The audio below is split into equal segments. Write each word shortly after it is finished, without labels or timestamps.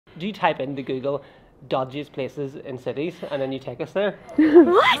Do you type into Google dodgiest places in cities and then you take us there?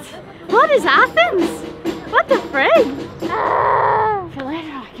 What? What is Athens? What the frig? I feel like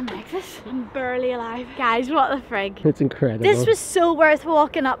I can make this. I'm barely alive. Guys, what the frig? It's incredible. This was so worth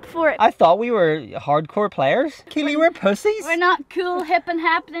walking up for. I thought we were hardcore players. Keely, we're pussies. We're not cool, hip and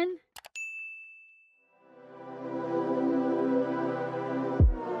happening.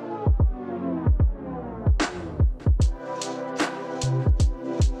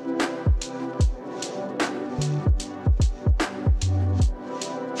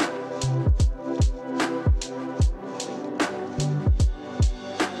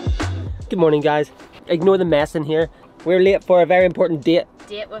 Good morning, guys. Ignore the mess in here. We're late for a very important date.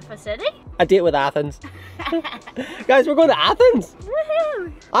 Date with a city? A date with Athens. Guys, we're going to Athens.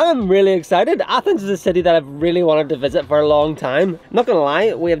 Woohoo! I'm really excited. Athens is a city that I've really wanted to visit for a long time. Not gonna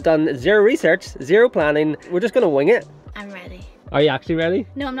lie, we have done zero research, zero planning. We're just gonna wing it. I'm ready. Are you actually ready?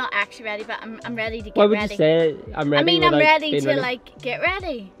 No, I'm not actually ready, but I'm ready to get Why would ready. you say I'm ready? I mean, I'm ready being to like get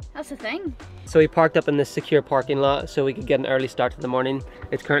ready. That's the thing. So we parked up in this secure parking lot so we could get an early start to the morning.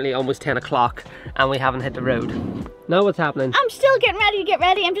 It's currently almost 10 o'clock and we haven't hit the road. Now what's happening? I'm still getting ready to get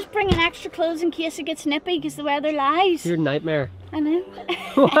ready. I'm just bringing extra clothes in case it gets nippy because the weather lies. Your nightmare. I know.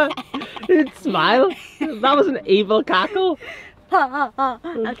 What? Dude, smile. That was an evil cackle.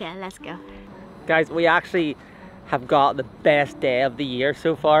 Okay, let's go. Guys, we actually have got the best day of the year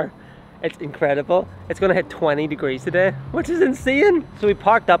so far. It's incredible. It's gonna hit 20 degrees today, which is insane. So we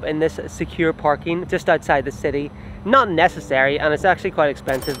parked up in this secure parking just outside the city. Not necessary, and it's actually quite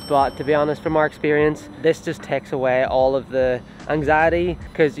expensive, but to be honest, from our experience, this just takes away all of the anxiety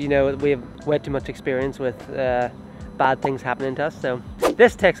because, you know, we have way too much experience with bad things happening to us. So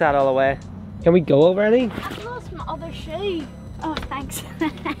this takes that all away. Can we go already? I've lost my other shoe. Oh, thanks.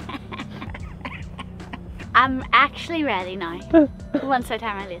 I'm actually ready now, once I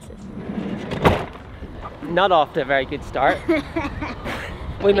tie my laces. Not off to a very good start.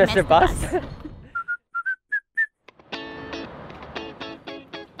 We missed our bus.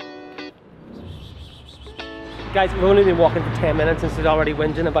 Guys, we've only been walking for 10 minutes and she's already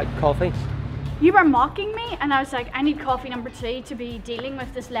whinging about coffee. You were mocking me and I was like, I need coffee number 2 to be dealing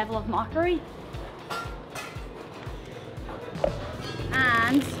with this level of mockery.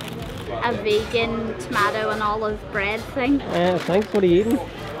 And a vegan tomato and olive bread thing. Thanks, what are you eating?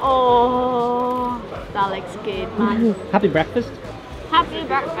 Oh, that looks good, man. Happy breakfast. Happy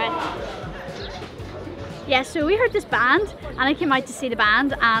breakfast. Yeah, so we heard this band and I came out to see the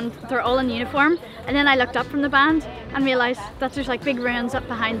band and they're all in uniform, and then I looked up from the band and realised that there's like big ruins up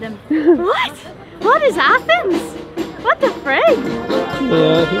behind them. What? What is Athens? What the frig?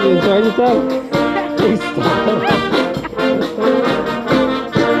 Yeah, you enjoyed yourself? Please stop.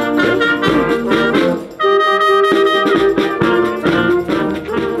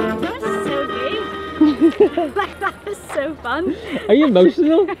 Like, that was so fun. Are you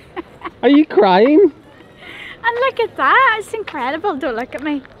emotional? Are you crying? And look at that, it's incredible. Don't look at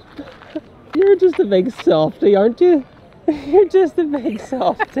me. You're just a big softie, aren't you? You're just a big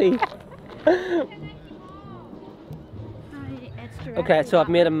softie. Okay, so I've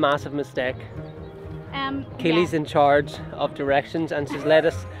made a massive mistake. Keely's in charge of directions and she's led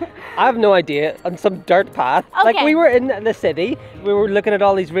us, I have no idea, on some dirt path. Okay. Like, we were in the city, we were looking at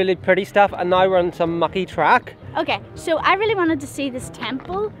all these really pretty stuff, and now we're on some mucky track. Okay, so I really wanted to see this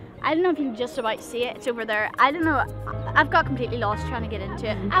temple. I don't know if you can just about see it, it's over there. I don't know, I've got completely lost trying to get into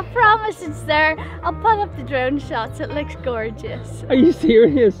it. I promise it's there. I'll put up the drone shots, it looks gorgeous. Are you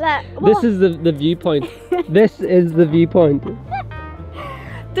serious? This is the viewpoint. This is the viewpoint.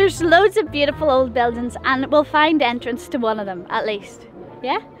 There's loads of beautiful old buildings and we'll find entrance to one of them, at least.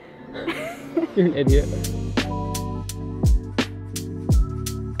 Yeah? You're an idiot.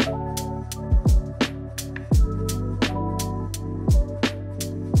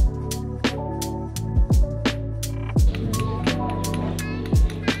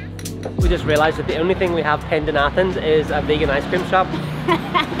 We just realised that the only thing we have pinned in Athens is a vegan ice cream shop.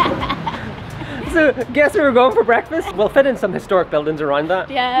 So, guess where we're going for breakfast? We'll fit in some historic buildings around that.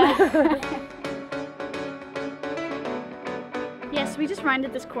 Yeah. Yes, we just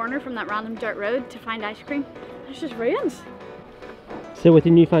rounded this corner from that random dirt road to find ice cream. There's just ruins. So with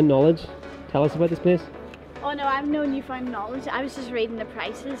your newfound knowledge, tell us about this place. Oh no, I have no newfound knowledge. I was just reading the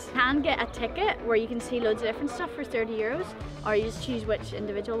prices. You can get a ticket where you can see loads of different stuff for €30, or you just choose which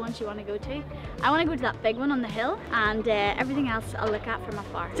individual ones you want to go to. I want to go to that big one on the hill, and everything else I'll look at from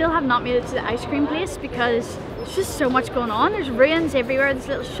afar. Still have not made it to the ice cream place because there's just so much going on. There's ruins everywhere, there's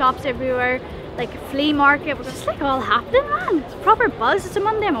little shops everywhere, like a flea market. It's just like all happening, man. It's proper buzz. It's a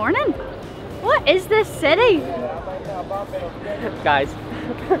Monday morning. What is this city? Guys,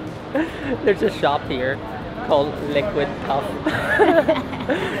 There's a shop here called Liquid Tough.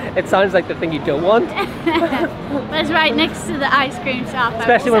 It sounds like the thing you don't want. But it's right next to the ice cream shop.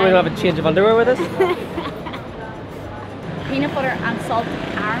 Especially when we don't have a change of underwear with us. Peanut butter and salted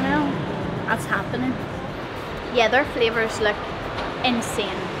caramel. That's happening. Yeah, their flavours look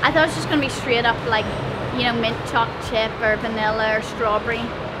insane. I thought it was just going to be straight up like, you know, mint chocolate chip or vanilla or strawberry.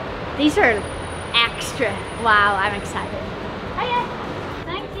 These are extra. Wow, I'm excited. Hiya.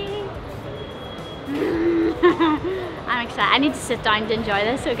 Thank you. I'm excited. I need to sit down to enjoy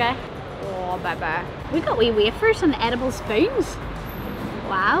this, okay? Oh, bye-bye. We got wee wafers and edible spoons.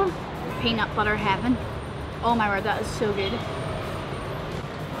 Wow. Peanut butter heaven. Oh my word, that is so good.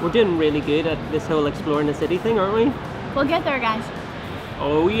 We're doing really good at this whole exploring the city thing, aren't we? We'll get there, guys.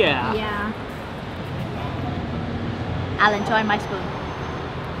 Oh yeah. Yeah. I'll enjoy my spoon.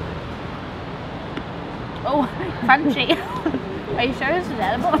 Oh, crunchy. Are you sure this is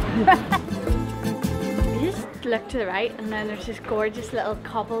edible? Just look to the right and then there's this gorgeous little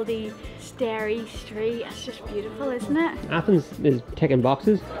cobbledy, starry street. It's just beautiful, isn't it? Athens is ticking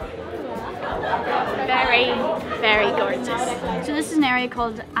boxes. Very, very gorgeous. So this is an area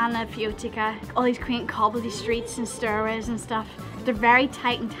called Anapiotica. All these quaint cobbledy streets and stairways and stuff. They're very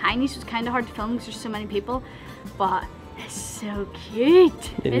tight and tiny, so it's kind of hard to film because there's so many people. But it's so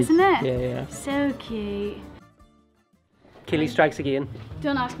cute, isn't it? Yeah, yeah. So cute. Keely strikes again.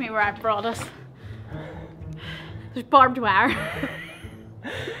 Don't ask me where I brought us. There's barbed wire.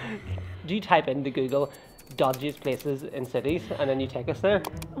 Do you type into Google dodgiest places in cities and then you take us there?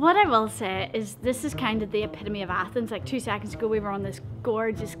 What I will say is this is kind of the epitome of Athens. Like 2 seconds ago we were on this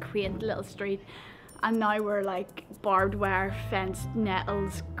gorgeous quaint little street and now we're like barbed wire, fenced,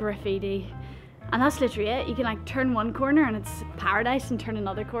 nettles, graffiti. And that's literally it. You can like turn one corner and it's paradise and turn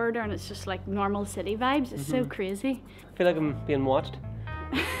another corner and it's just like normal city vibes. It's so crazy. I feel like I'm being watched.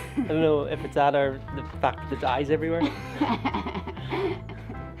 I don't know if it's that or the fact that there's eyes everywhere.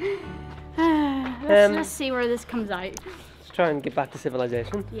 Let's see where this comes out. Let's try and get back to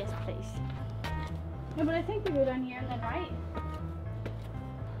civilization. Yes, please. No, but I think we go down here and then right.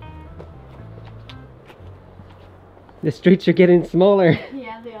 The streets are getting smaller.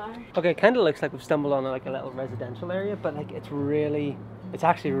 Yeah, they are. Okay, it kind of looks like we've stumbled on like a little residential area, but like it's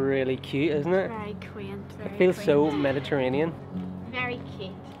actually really cute, isn't it? Very quaint. Very It feels quaint. so Mediterranean. Very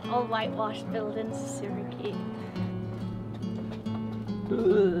cute. All whitewashed buildings, super cute.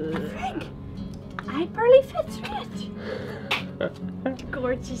 Frank, I barely fit through it.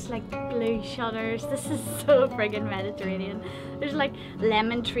 Gorgeous, like blue shutters. This is so friggin' Mediterranean. There's like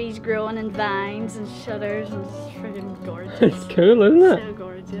lemon trees growing and vines and shutters, and it's friggin' gorgeous. It's cool, isn't it? So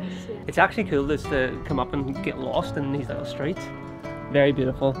gorgeous. Yeah. It's actually cool just to come up and get lost in these little streets. Very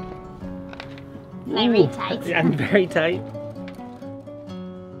beautiful. Very Ooh. tight. And very tight.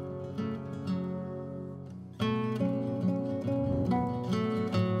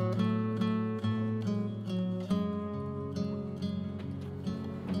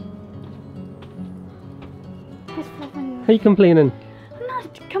 Are you complaining? I'm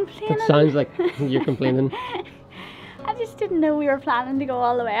not complaining. It sounds like you're complaining. I just didn't know we were planning to go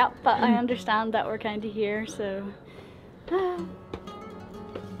all the way up, but I understand that we're kind of here, so.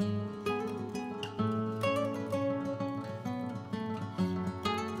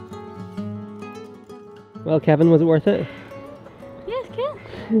 Well, Kevin, was it worth it? Yeah, it's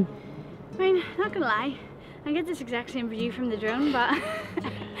cool. I mean, not gonna lie, I get this exact same view from the drone, but.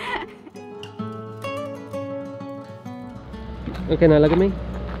 Okay, now look at me.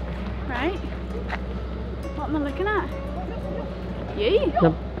 Right? What am I looking at? You?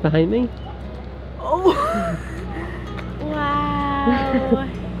 Now, behind me. Oh! Wow!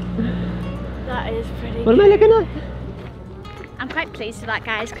 That is pretty What am I looking at? I'm quite pleased with that,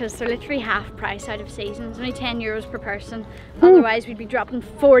 guys, because they're literally half price out of season. It's only €10 per person. Otherwise, we'd be dropping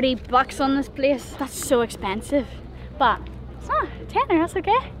 40 bucks on this place. That's so expensive. But it's not a tenner, that's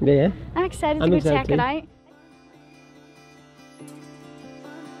okay. Yeah. I'm excited to go check it out.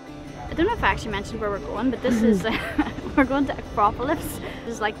 I don't know if I actually mentioned where we're going, but this is, we're going to Acropolis.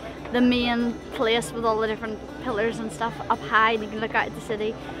 This is like the main place with all the different pillars and stuff up high, and you can look out at the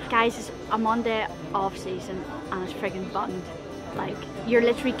city. Guys, it's a Monday off season and it's friggin' bunged. Like, you're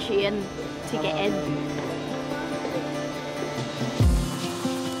literally queuing to get in.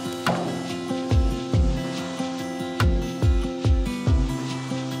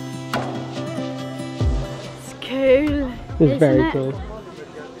 It's cool. It's very cool.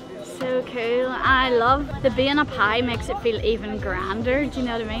 So cool. I love the being up high makes it feel even grander, do you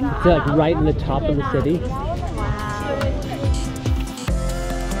know what I mean? It's like right in the top of the city. Wow.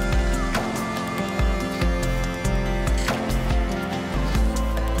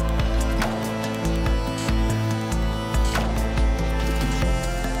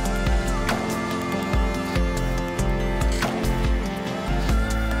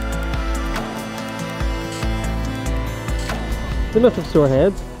 must have sore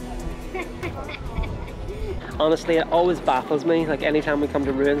heads. Honestly, it always baffles me, like anytime we come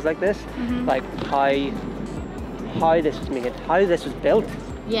to ruins like this, like how this was made, how this was built.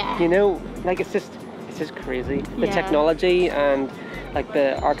 Yeah. You know, like it's just crazy. The technology and like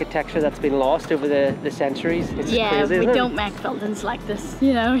the architecture that's been lost over the centuries. It's just crazy, we isn't don't make buildings like this,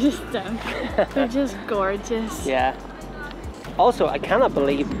 you know, we just don't. They're just gorgeous. Yeah. Also, I cannot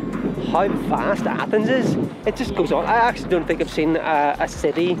believe how vast Athens is. It just goes on. I actually don't think I've seen a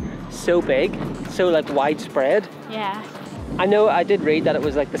city so big, so like widespread. Yeah. I know I did read that it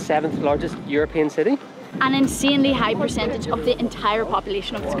was like the 7th largest European city. An insanely high percentage of the entire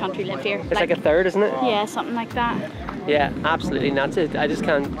population of this country live here. It's like a third, isn't it? Yeah, something like that. Yeah, absolutely nuts. I just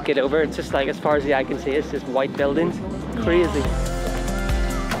can't get over it. It's just like, as far as the eye can see, it's just white buildings. Crazy.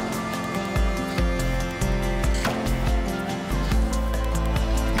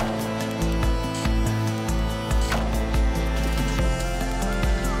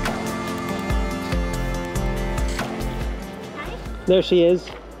 There she is,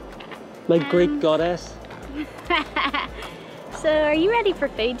 my Greek goddess. So, are you ready for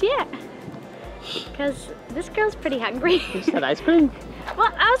food yet? Because this girl's pretty hungry. You just had ice cream? Well,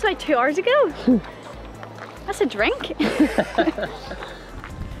 that was like 2 hours ago. That's a drink.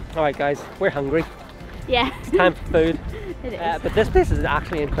 Alright guys, we're hungry. Yeah. It's time for food. It is. But this place is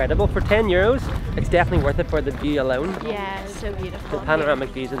actually incredible. For 10 euros, it's definitely worth it for the view alone. Yeah, it's so beautiful. The panoramic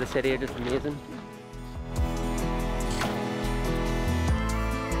views of the city are just amazing.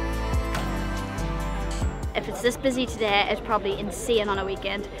 If it's this busy today, it's probably insane on a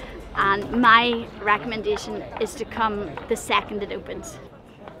weekend. And my recommendation is to come the second it opens.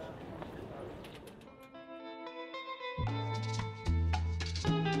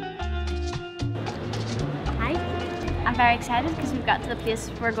 Hi, I'm very excited because we've got to the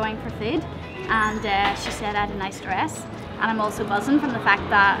place we're going for food, and she said I had a nice dress, and I'm also buzzing from the fact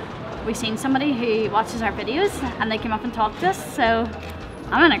that we've seen somebody who watches our videos and they came up and talked to us, so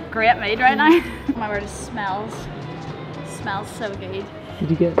I'm in a great mood right now. Oh my word, it smells so good. Did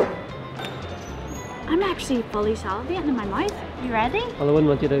you get? I'm actually fully salivating in my mouth. You ready? Well, I wouldn't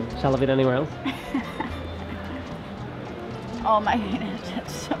want you to salivate anywhere else. Oh my goodness,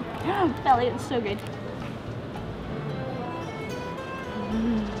 it's so good. Belly, it's so good.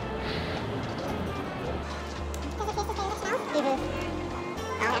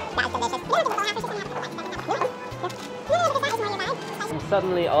 And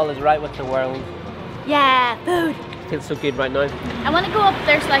suddenly all is right with the world. Yeah, food. Feels so good right now. I want to go up,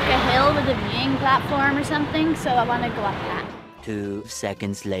 there's like a hill with a viewing platform or something, so I want to go up that. 2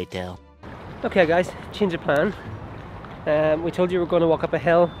 seconds later. Okay guys, change of plan. We told you we were going to walk up a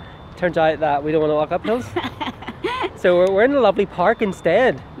hill. Turns out that we don't want to walk up hills. So we're in a lovely park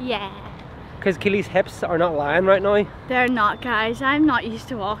instead. Yeah. Because Keely's hips are not lying right now. They're not, guys. I'm not used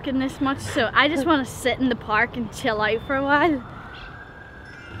to walking this much, so I just want to sit in the park and chill out for a while.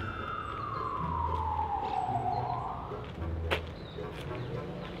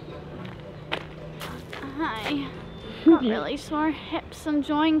 Hi. Got really sore hips and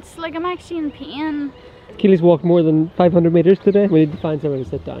joints, like I'm actually in pain. Keely's walked more than 500 meters today. We need to find somewhere to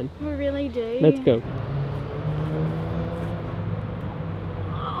sit down. We really do. Let's go.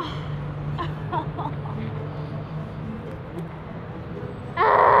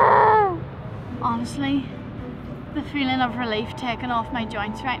 Honestly, the feeling of relief taking off my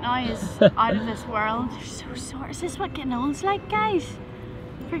joints right now is out of this world. They're so sore. Is this what getting old's like, guys?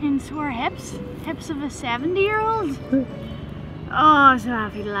 Freaking sore hips. Hips of a 70-year-old. Oh, so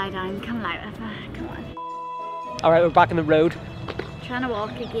happy to lie down. Come lie with me. Come on. Alright, we're back on the road. Trying to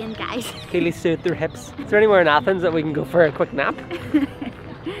walk again, guys. Keely's soothed their hips. Is there anywhere in Athens that we can go for a quick nap?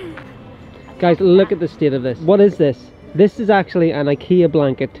 Guys, look at the state of this. What is this? This is actually an IKEA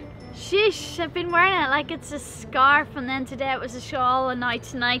blanket. Sheesh, I've been wearing it like it's a scarf, and then today it was a shawl, and now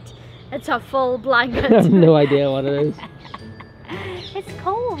tonight it's a full blanket. I have no idea what it is. It's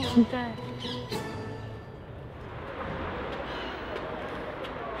cold.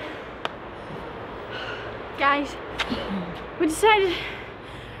 Guys, we decided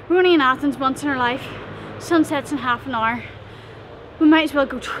we're only in Athens once in our life. Sunset's in half an hour. We might as well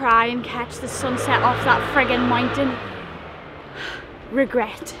go try and catch the sunset off that friggin' mountain.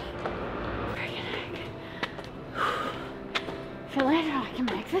 Regret. Feel like I can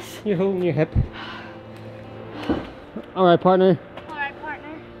make this. You're holding your hip. Alright, partner. Alright,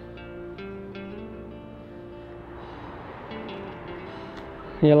 partner.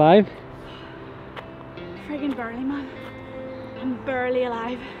 You alive? Friggin' barely, man. I'm barely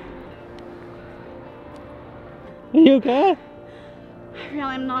alive. Are you okay? I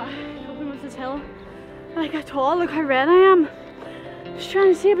really am not coping with this hill. Like at all, look how red I am. Just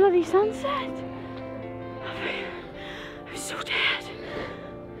trying to see a bloody sunset. I'm so dead.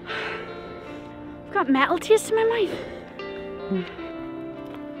 I've got metal taste in my mouth.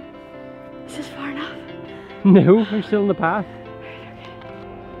 Is this far enough? No, we're still in the path.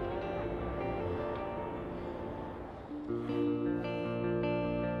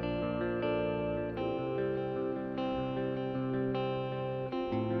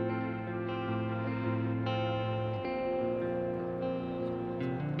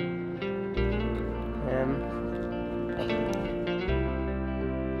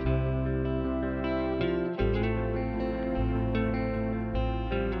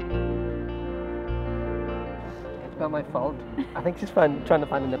 Not my fault. I think she's trying to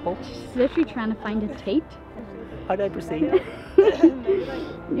find a nipple. She's literally trying to find a teat. How do I proceed?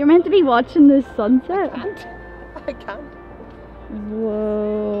 You're meant to be watching the sunset. I can't.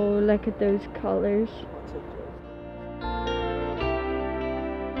 Whoa, look at those colours.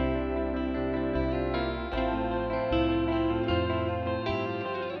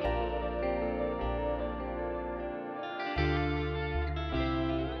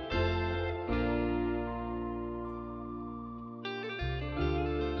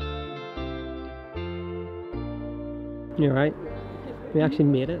 You're right. We actually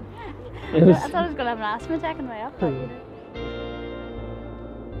made it. I thought I was going to have an asthma attack on the way up. But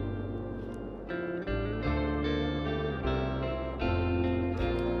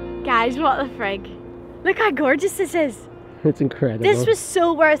guys, what the frig? Look how gorgeous this is. It's incredible. This was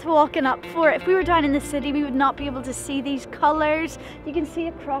so worth walking up for. If we were down in the city, we would not be able to see these colours. You can see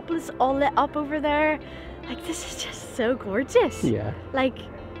Acropolis all lit up over there. Like, this is just so gorgeous. Yeah. Like,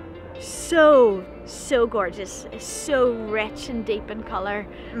 so gorgeous. It's so rich and deep in colour.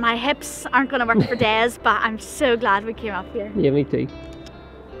 My hips aren't going to work for days, but I'm so glad we came up here. Yeah, me too.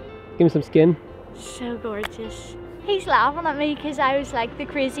 Give me some skin. So gorgeous. He's laughing at me because I was like, the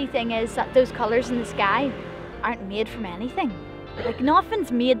crazy thing is that those colours in the sky aren't made from anything. Like,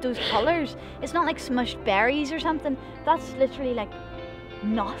 nothing's made those colours. It's not like smushed berries or something. That's literally like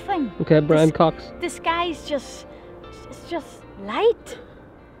nothing. Okay, Brian Cox. The sky's just, it's just light.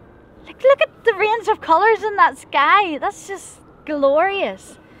 Like, look at the range of colours in that sky. That's just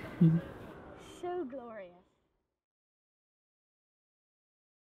glorious. Mm-hmm. So glorious.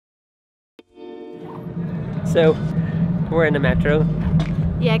 So, we're in the metro.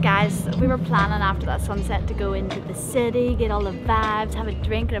 Yeah guys, we were planning after that sunset to go into the city, get all the vibes, have a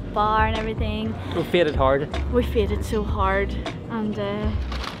drink at a bar and everything. We faded hard. We faded so hard, and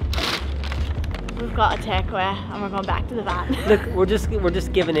we've got a takeaway and we're going back to the van. Look, we're just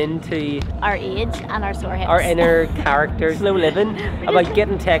giving in to our age and our sore hips. Our inner character, slow living, about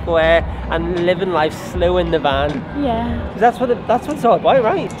getting takeaway and living life slow in the van. Yeah. That's what it's all about,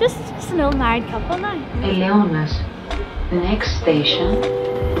 right? Just an old married couple now. Eleonas, next station.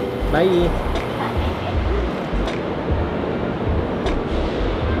 Bye.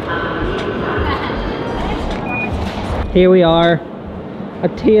 Here we are, a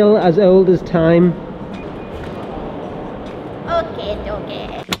tale as old as time.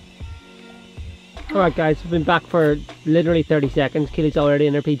 Okay. Alright guys, we've been back for literally 30 seconds. Keely's already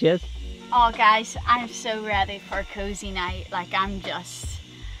in her PJs. Oh guys, I'm so ready for a cozy night. Like, I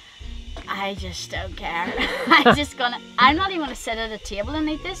just don't care. I'm not even gonna sit at a table and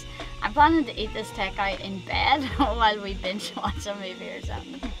eat this. I'm planning to eat this takeout in bed while we binge watch a movie or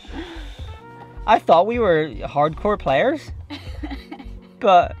something. I thought we were hardcore players,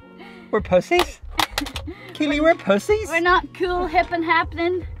 but we're pussies. Keely, we're pussies. We're not cool, hip and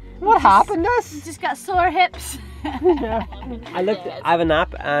happening. What happened to us? We just got sore hips. Yeah. I have an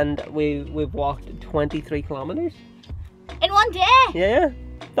app and we've walked 23 kilometers. In one day? Yeah,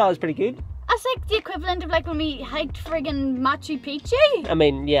 that was pretty good. That's like the equivalent of like when we hiked friggin' Machu Picchu. I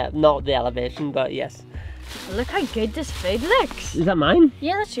mean, yeah, not the elevation, but yes. Look how good this food looks. Is that mine?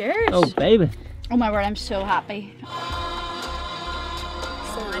 Yeah, that's yours. Oh, baby. Oh my word, I'm so happy.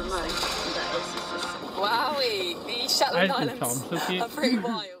 Wowie, these Shetland Islands are pretty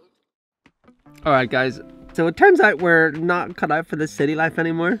wild. Alright guys, so it turns out we're not cut out for the city life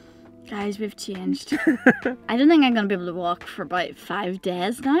anymore. Guys, we've changed. I don't think I'm going to be able to walk for about 5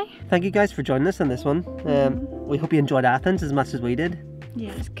 days now. Thank you guys for joining us on this one. We hope you enjoyed Athens as much as we did.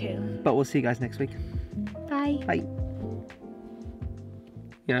 Yeah, it's cool. But we'll see you guys next week. Bye. Bye.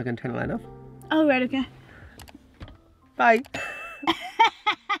 You're not going to turn the light off? Oh, right, okay. Bye.